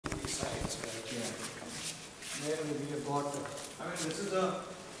Where we have got, this is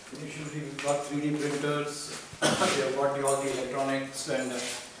initially we've got 3D printers, we have got all the electronics and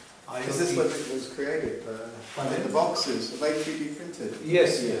IoT. Is this what it was created? The boxes, are they 3D printed?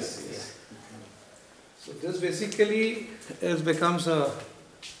 Yes. Okay. So this basically becomes a.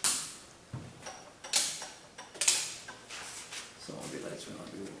 Some of the lights will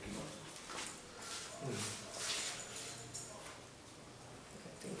not be working on.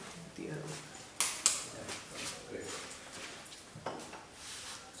 Great.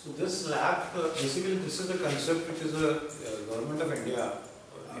 So this lab, basically this is a concept which is a Government of India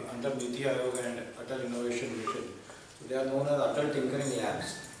under Niti Aayog and Atal Innovation Mission. So they are known as Atal Tinkering Labs.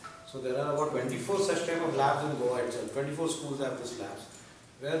 So there are about 24 such type of labs in Goa itself. 24 schools have these labs,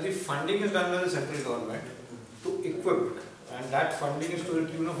 where the funding is done by the central government to equip, and that funding is to the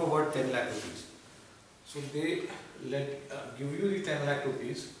tune of about 10 lakh rupees. So they give you the 10 lakh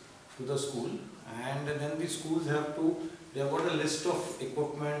rupees to the school, and then the schools have got a list of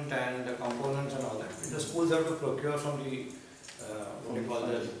equipment and components and all that. And the schools have to procure from the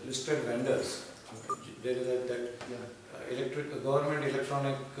the listed vendors. There is government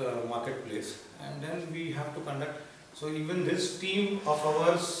electronic marketplace, and then we have to conduct. So even this team of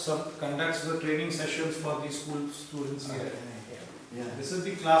ours conducts the training sessions for the school students here. Yeah. This is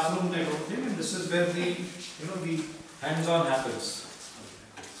the classroom type of thing, and this is where the the hands-on happens.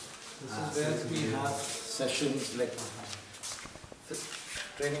 This is where we have sessions like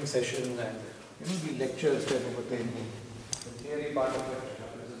training sessions and the lectures type of a thing. The theory part of it.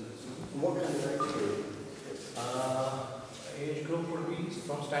 What kind of age group? Age group would be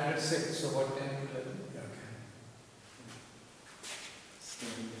from standard 6, so about 10 to 11. Okay.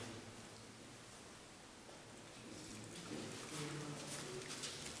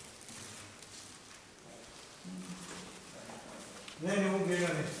 नहीं वो गया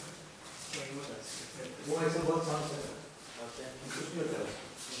नहीं वो ऐसा बहुत सांस है कुछ नहीं होता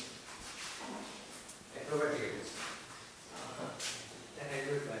acrobatic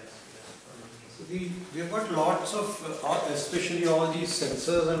so we have got lots of especially all these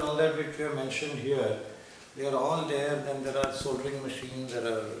sensors and all that which we have mentioned here, they are all there. Then there are soldering machines, there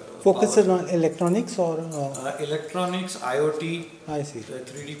are focuses on electronics or electronics, IoT, I see.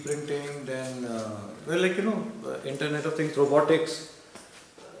 3D printing, then Internet of Things, robotics.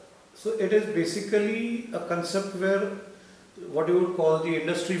 So it is basically a concept where what you would call the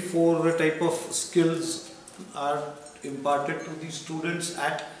Industry 4 type of skills are imparted to the students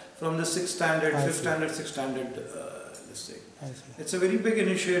from the 6th standard, 5th standard, 6th standard this thing. It's a very big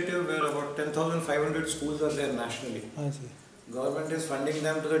initiative where about 10,500 schools are there nationally. I see. Government is funding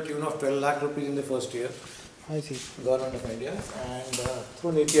them to the tune of 12 lakh rupees in the first year. I see. Government of India and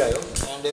through Niti Aayog. And